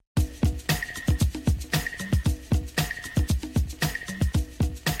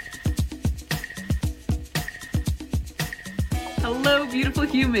beautiful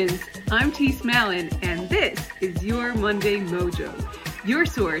humans. I'm Tisse and this is your Monday Mojo, your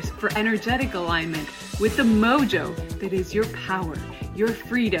source for energetic alignment with the mojo that is your power, your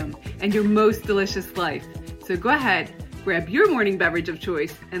freedom, and your most delicious life. So go ahead, grab your morning beverage of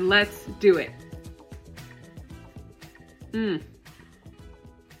choice, and let's do it. To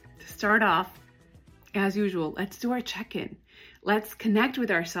start off, as usual, let's do our check-in. Let's connect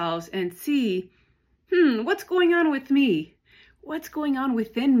with ourselves and see, what's going on with me? What's going on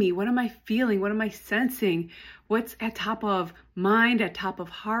within me? What am I feeling? What am I sensing? What's at top of mind, at top of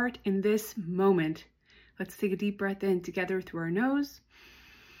heart in this moment? Let's take a deep breath in together through our nose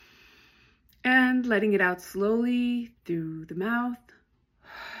and letting it out slowly through the mouth.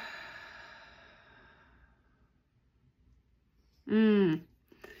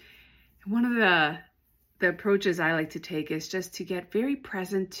 One of the approaches I like to take is just to get very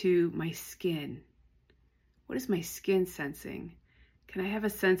present to my skin. What is my skin sensing? Can I have a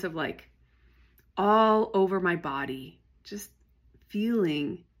sense of like all over my body, just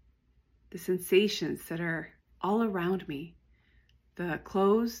feeling the sensations that are all around me, the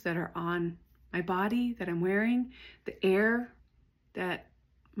clothes that are on my body that I'm wearing, the air that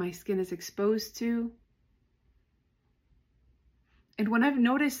my skin is exposed to. And when I've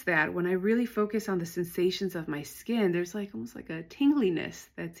noticed that, when I really focus on the sensations of my skin, there's like almost like a tingliness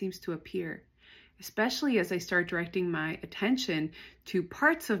that seems to appear, especially as I start directing my attention to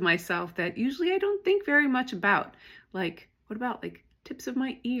parts of myself that usually I don't think very much about. Like, what about like tips of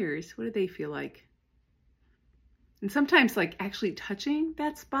my ears? What do they feel like? And sometimes like actually touching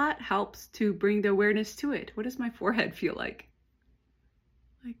that spot helps to bring the awareness to it. What does my forehead feel like?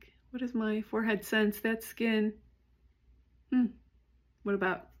 Like, what does my forehead sense? That skin? What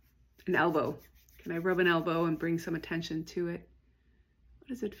about an elbow? Can I rub an elbow and bring some attention to it? What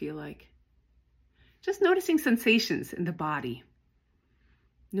does it feel like? Just noticing sensations in the body.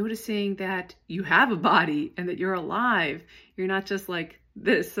 Noticing that you have a body and that you're alive. You're not just like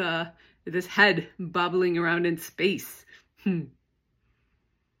this head bobbling around in space. And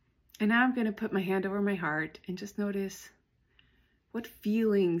now I'm going to put my hand over my heart and just notice what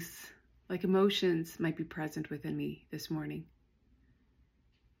feelings, like emotions, might be present within me this morning.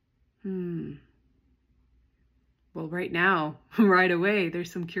 Well, right now, right away,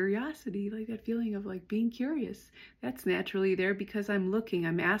 there's some curiosity, like that feeling of like being curious. That's naturally there because I'm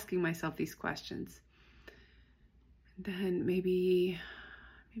asking myself these questions. And then maybe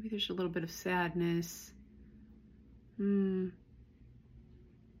there's a little bit of sadness. There's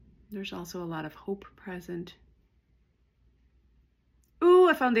also a lot of hope present. Ooh,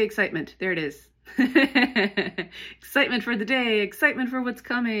 I found the excitement. There it is. Excitement for the day, excitement for what's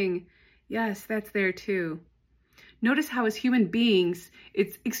coming. Yes, that's there too. Notice how as human beings,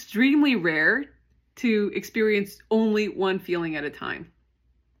 it's extremely rare to experience only one feeling at a time.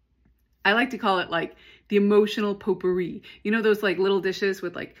 I like to call it like the emotional potpourri. You know those like little dishes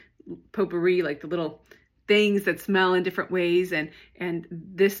with like potpourri, like the little things that smell in different ways, and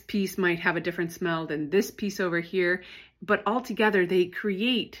this piece might have a different smell than this piece over here, but all together they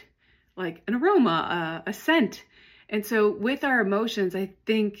create like an aroma, a scent. And so with our emotions, I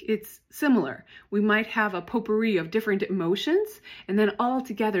think it's similar. We might have a potpourri of different emotions, and then all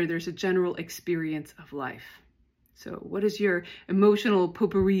together there's a general experience of life. So what does your emotional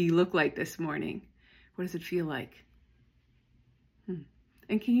potpourri look like this morning? What does it feel like?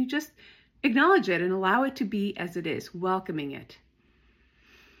 And can you just acknowledge it and allow it to be as it is, welcoming it?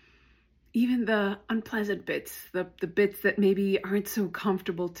 Even the unpleasant bits, the bits that maybe aren't so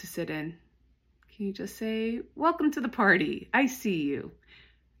comfortable to sit in. Can you just say, welcome to the party. I see you.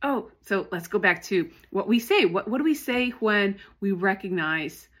 Oh, so let's go back to what we say. What do we say when we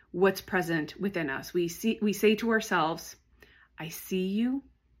recognize what's present within us? We say to ourselves, I see you.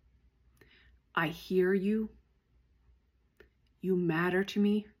 I hear you. You matter to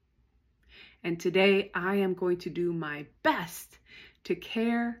me. And today I am going to do my best to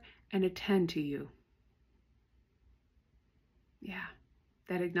care and attend to you. Yeah,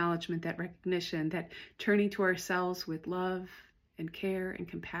 that acknowledgement, that recognition, that turning to ourselves with love and care and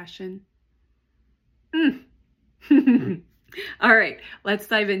compassion. All right, let's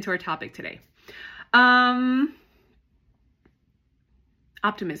dive into our topic today.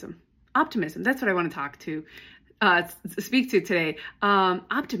 Optimism, that's what I want to speak to today.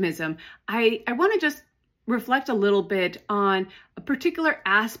 Optimism. I want to just reflect a little bit on a particular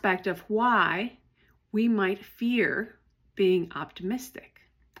aspect of why we might fear being optimistic.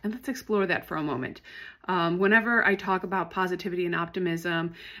 And let's explore that for a moment. Whenever I talk about positivity and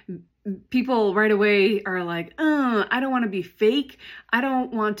optimism, people right away are like, I don't want to be fake. I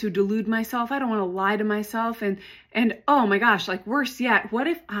don't want to delude myself. I don't want to lie to myself. And oh my gosh, like worse yet, what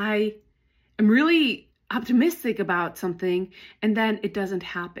if I am really optimistic about something and then it doesn't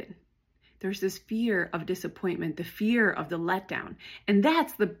happen? There's this fear of disappointment, the fear of the letdown. And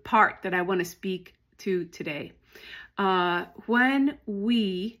that's the part that I want to speak to today. When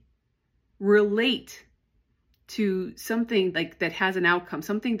we relate to something like that has an outcome,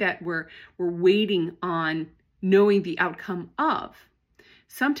 something that we're waiting on knowing the outcome of,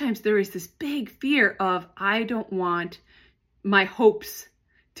 sometimes there is this big fear of, I don't want my hopes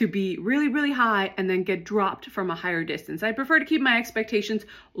to be really, really high and then get dropped from a higher distance. I prefer to keep my expectations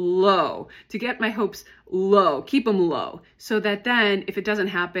low, to get my hopes low, keep them low, so that then if it doesn't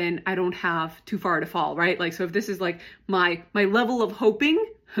happen, I don't have too far to fall, right? Like, so if this is like my level of hoping,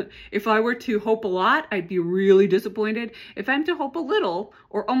 if I were to hope a lot, I'd be really disappointed. If I'm to hope a little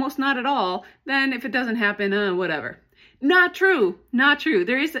or almost not at all, then if it doesn't happen, whatever. Not true. Not true.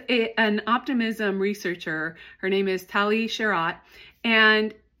 There is an optimism researcher. Her name is Tisse,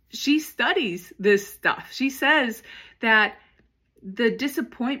 and she studies this stuff. She says that the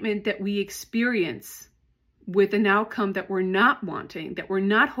disappointment that we experience with an outcome that we're not wanting, that we're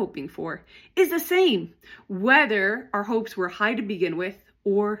not hoping for, is the same, whether our hopes were high to begin with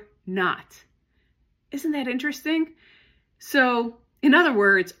or not. Isn't that interesting? So, in other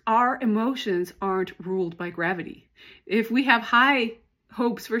words, our emotions aren't ruled by gravity. If we have high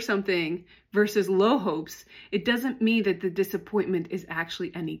hopes for something versus low hopes, it doesn't mean that the disappointment is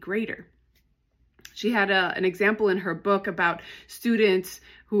actually any greater. She had an example in her book about students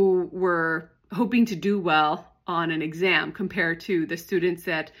who were hoping to do well on an exam compared to the students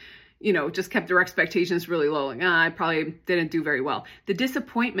that, just kept their expectations really low. And I probably didn't do very well. The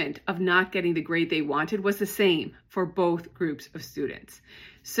disappointment of not getting the grade they wanted was the same for both groups of students.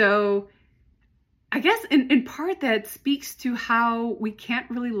 So I guess in part that speaks to how we can't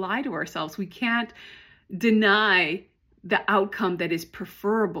really lie to ourselves. We can't deny the outcome that is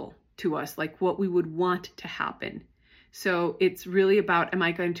preferable to us, like what we would want to happen. So it's really about, am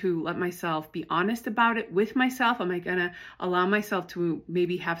I going to let myself be honest about it with myself? Am I going to allow myself to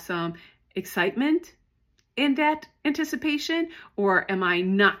maybe have some excitement in that anticipation? Or am I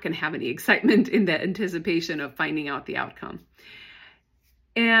not going to have any excitement in that anticipation of finding out the outcome?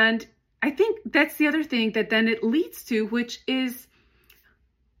 And I think that's the other thing that then it leads to, which is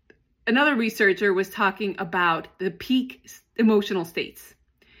another researcher was talking about the peak emotional states.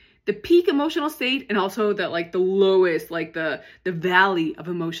 The peak emotional state and also the lowest, like the valley of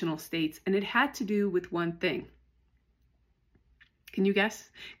emotional states. And it had to do with one thing. Can you guess?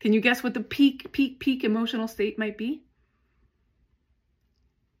 Can you guess what the peak emotional state might be?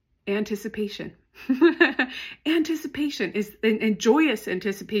 Anticipation. Anticipation is, and joyous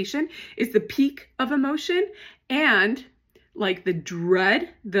anticipation is the peak of emotion, and like the dread,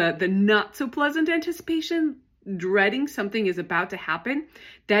 the not so pleasant anticipation, dreading something is about to happen,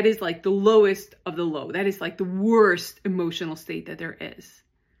 that is like the lowest of the low. That is like the worst emotional state that there is.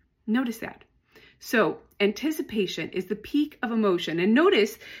 Notice that. So anticipation is the peak of emotion. And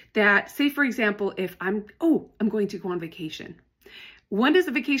notice that, say for example, if I'm going to go on vacation. When does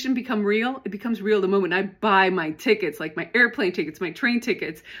the vacation become real? It becomes real the moment I buy my tickets, like my airplane tickets, my train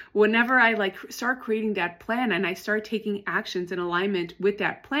tickets. Whenever I start creating that plan and I start taking actions in alignment with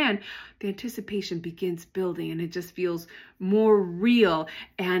that plan, the anticipation begins building and it just feels more real.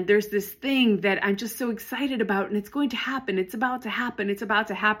 And there's this thing that I'm just so excited about and it's going to happen. It's about to happen. It's about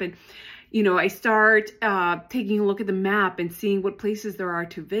to happen. I start taking a look at the map and seeing what places there are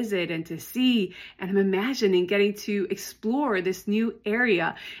to visit and to see. And I'm imagining getting to explore this new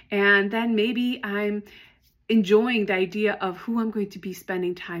area. And then maybe I'm enjoying the idea of who I'm going to be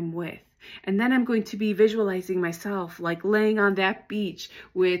spending time with. And then I'm going to be visualizing myself like laying on that beach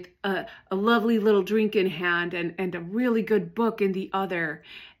with a lovely little drink in hand and a really good book in the other.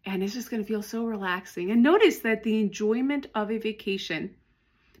 And it's just going to feel so relaxing. And notice that the enjoyment of a vacation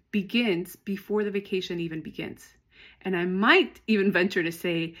begins before the vacation even begins. And I might even venture to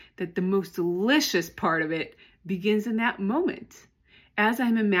say that the most delicious part of it begins in that moment. As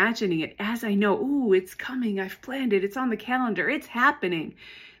I'm imagining it, as I know, it's coming, I've planned it, it's on the calendar, it's happening.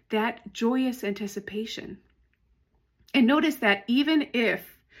 That joyous anticipation. And notice that even if,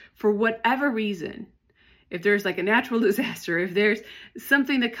 for whatever reason, if there's like a natural disaster, if there's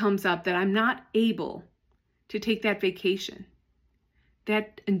something that comes up that I'm not able to take that vacation,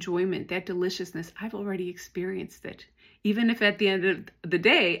 that enjoyment, that deliciousness, I've already experienced it. Even if at the end of the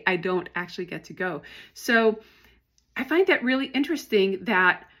day, I don't actually get to go. So I find that really interesting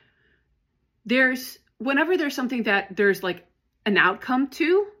that whenever there's something that there's like an outcome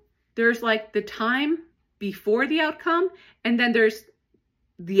to, there's like the time before the outcome, and then there's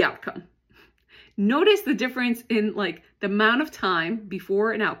the outcome. Notice the difference in like the amount of time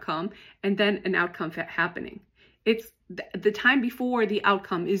before an outcome and then an outcome happening. It's the time before the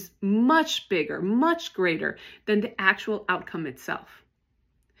outcome is much bigger, much greater than the actual outcome itself.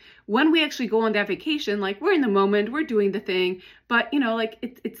 When we actually go on that vacation, like we're in the moment, we're doing the thing, but like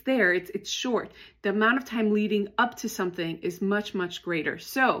it's there, it's short. The amount of time leading up to something is much, much greater.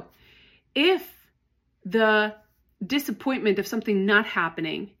 So if the disappointment of something not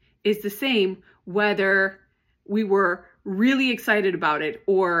happening is the same, whether we were really excited about it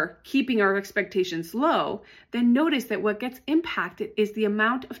or keeping our expectations low, then notice that what gets impacted is the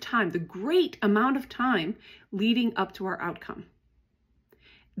amount of time, the great amount of time leading up to our outcome.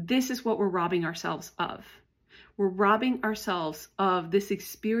 This is what we're robbing ourselves of. We're robbing ourselves of this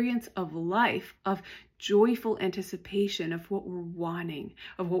experience of life, of joyful anticipation of what we're wanting,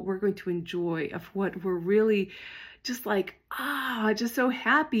 of what we're going to enjoy, of what we're really just like, just so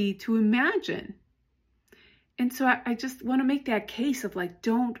happy to imagine. And so I just want to make that case of like,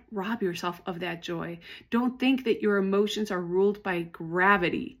 don't rob yourself of that joy. Don't think that your emotions are ruled by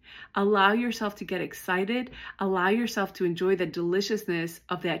gravity. Allow yourself to get excited. Allow yourself to enjoy the deliciousness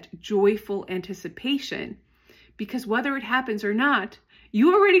of that joyful anticipation. Because whether it happens or not,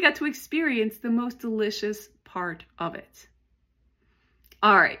 you already got to experience the most delicious part of it.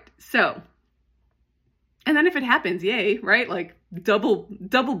 All right, so, and then if it happens, yay, right? Like double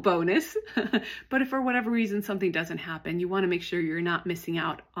bonus. But if for whatever reason something doesn't happen, you want to make sure you're not missing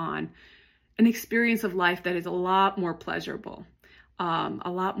out on an experience of life that is a lot more pleasurable, a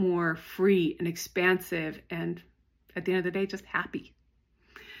lot more free and expansive, and at the end of the day, just happy.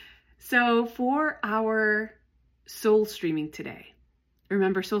 So for our soul streaming today,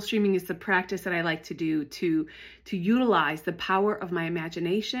 remember, soul streaming is the practice that I like to do to utilize the power of my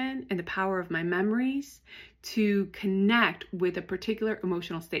imagination and the power of my memories to connect with a particular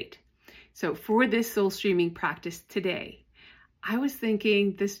emotional state. So for this soul streaming practice today, I was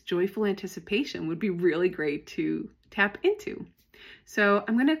thinking this joyful anticipation would be really great to tap into. So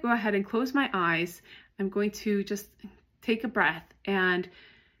I'm going to go ahead and close my eyes. I'm going to just take a breath and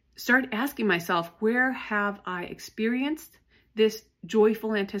start asking myself, where have I experienced this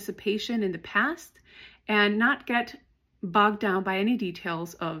joyful anticipation in the past, and not get bogged down by any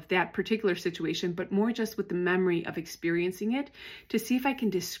details of that particular situation, but more just with the memory of experiencing it to see if I can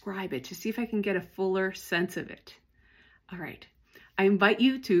describe it, to see if I can get a fuller sense of it. All right. I invite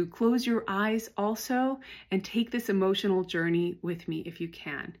you to close your eyes also and take this emotional journey with me if you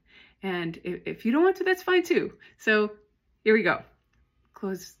can. And if you don't want to, that's fine too. So here we go.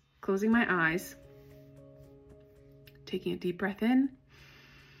 Closing my eyes. Taking a deep breath in,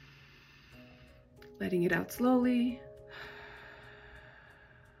 letting it out slowly.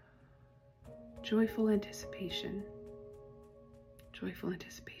 Joyful anticipation. Joyful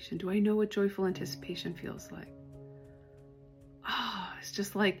anticipation. Do I know what joyful anticipation feels like? It's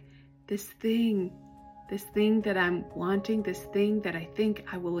just like this thing that I'm wanting, this thing that I think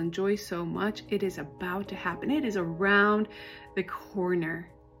I will enjoy so much. It is about to happen. It is around the corner.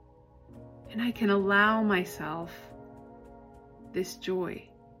 And I can allow myself this joy,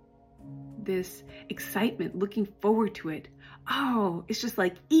 this excitement, looking forward to it. It's just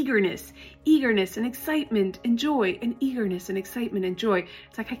like eagerness and excitement and joy, and eagerness and excitement and joy.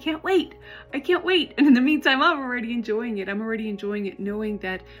 It's like, I can't wait. And in the meantime, I'm already enjoying it. Knowing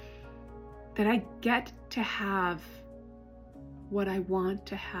that I get to have what I want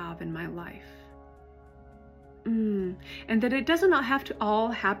to have in my life. And that it doesn't have to all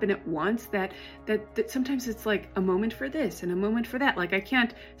happen at once, that sometimes it's like a moment for this and a moment for that. Like I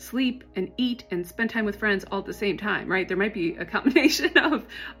can't sleep and eat and spend time with friends all at the same time, right? There might be a combination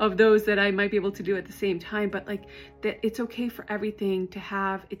of those that I might be able to do at the same time, but like that it's okay for everything to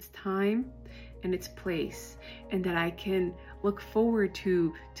have its time and its place, and that I can look forward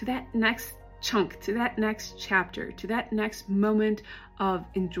to that next chunk, to that next chapter, to that next moment of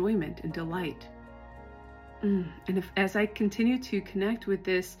enjoyment and delight. And as I continue to connect with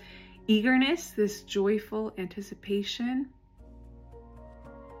this eagerness, this joyful anticipation,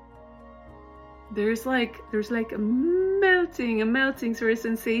 there's like a melting sort of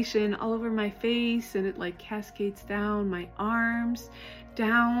sensation all over my face, and it like cascades down my arms,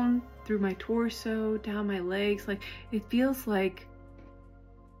 down through my torso, down my legs. Like it feels like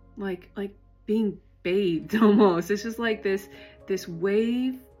being bathed almost. It's just like this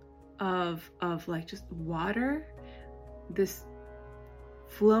wave of like just water, this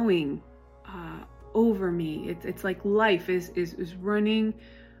flowing over me. It's like life is running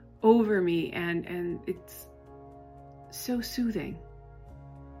over me, and it's so soothing.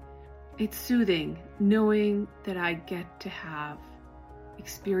 It's soothing knowing that I get to have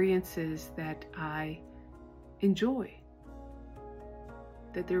experiences that I enjoy,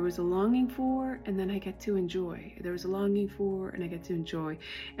 that there was a longing for, and then I get to enjoy. There was a longing for, and I get to enjoy.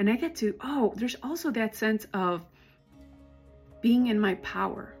 And I get to, there's also that sense of being in my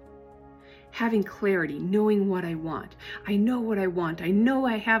power, having clarity, knowing what I want. I know what I want. I know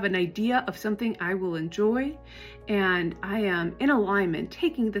I have an idea of something I will enjoy, and I am in alignment,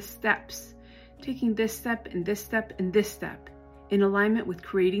 taking the steps, taking this step and this step and this step, in alignment with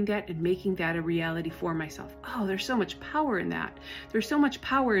creating that and making that a reality for myself. Oh, there's so much power in that. There's so much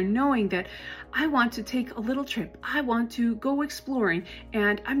power in knowing that I want to take a little trip. I want to go exploring,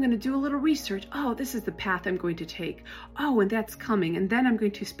 and I'm going to do a little research. Oh, this is the path I'm going to take. Oh, and that's coming. And then I'm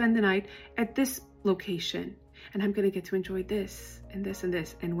going to spend the night at this location, and I'm going to get to enjoy this and this and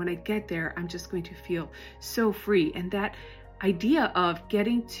this. And when I get there, I'm just going to feel so free. And that idea of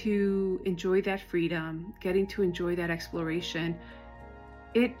getting to enjoy that freedom, getting to enjoy that exploration,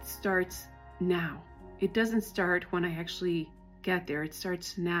 it starts now. It doesn't start when I actually get there. It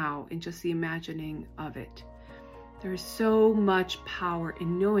starts now in just the imagining of it. There's so much power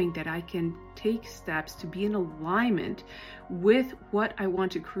in knowing that I can take steps to be in alignment with what I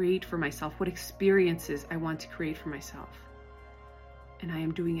want to create for myself, what experiences I want to create for myself. And I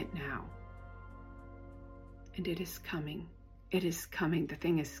am doing it now. And it is coming. It is coming. The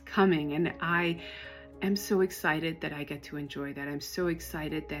thing is coming. And I am so excited that I get to enjoy that. I'm so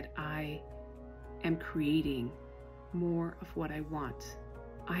excited that I am creating more of what I want.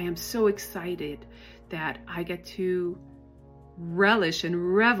 I am so excited that I get to relish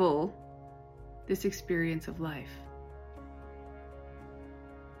and revel this experience of life.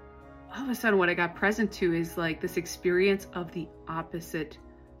 All of a sudden, what I got present to is like this experience of the opposite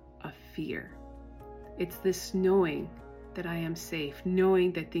of fear. It's this knowing that I am safe,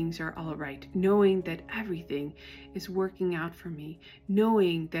 knowing that things are all right, knowing that everything is working out for me,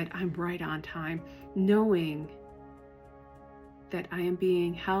 knowing that I'm right on time, knowing that I am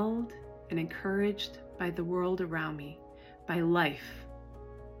being held and encouraged by the world around me, by life,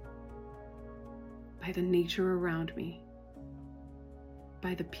 by the nature around me,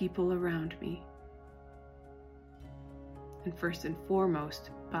 by the people around me, and first and foremost,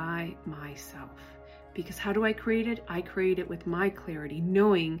 by myself. Because how do I create it? I create it with my clarity,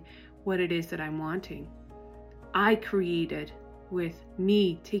 knowing what it is that I'm wanting. I create it with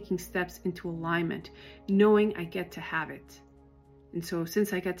me taking steps into alignment, knowing I get to have it. And so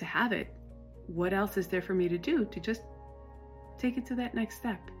since I get to have it, what else is there for me to do to just take it to that next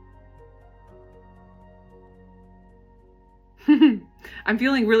step? I'm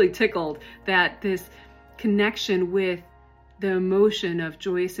feeling really tickled that this connection with the emotion of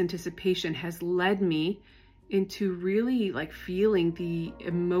joyous anticipation has led me into really like feeling the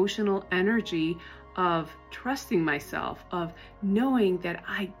emotional energy of trusting myself, of knowing that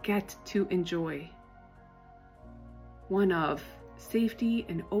I get to enjoy. One of safety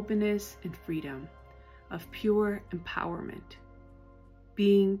and openness and freedom, of pure empowerment,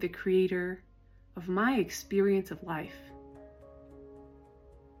 being the creator of my experience of life.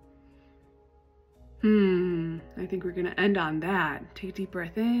 I think we're going to end on that. Take a deep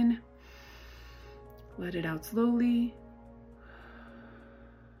breath in. Let it out slowly.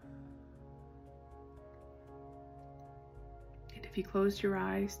 And if you closed your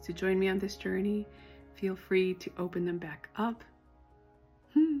eyes to join me on this journey, feel free to open them back up.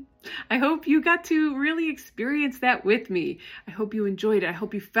 I hope you got to really experience that with me. I hope you enjoyed it. I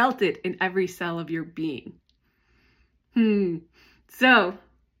hope you felt it in every cell of your being. So,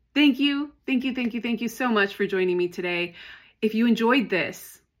 thank you so much for joining me today. If you enjoyed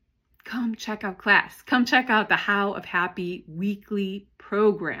this, come check out class. Come check out the How of Happy weekly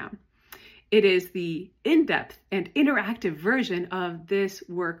program. It is the in-depth and interactive version of this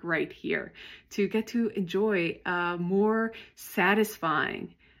work right here to get to enjoy a more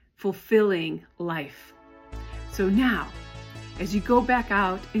satisfying, fulfilling life. So now, as you go back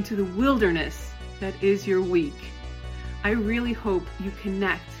out into the wilderness that is your week, I really hope you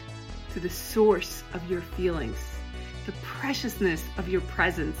connect to the source of your feelings, the preciousness of your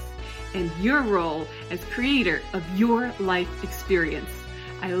presence, and your role as creator of your life experience.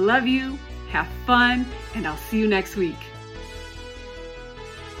 I love you, have fun, and I'll see you next week.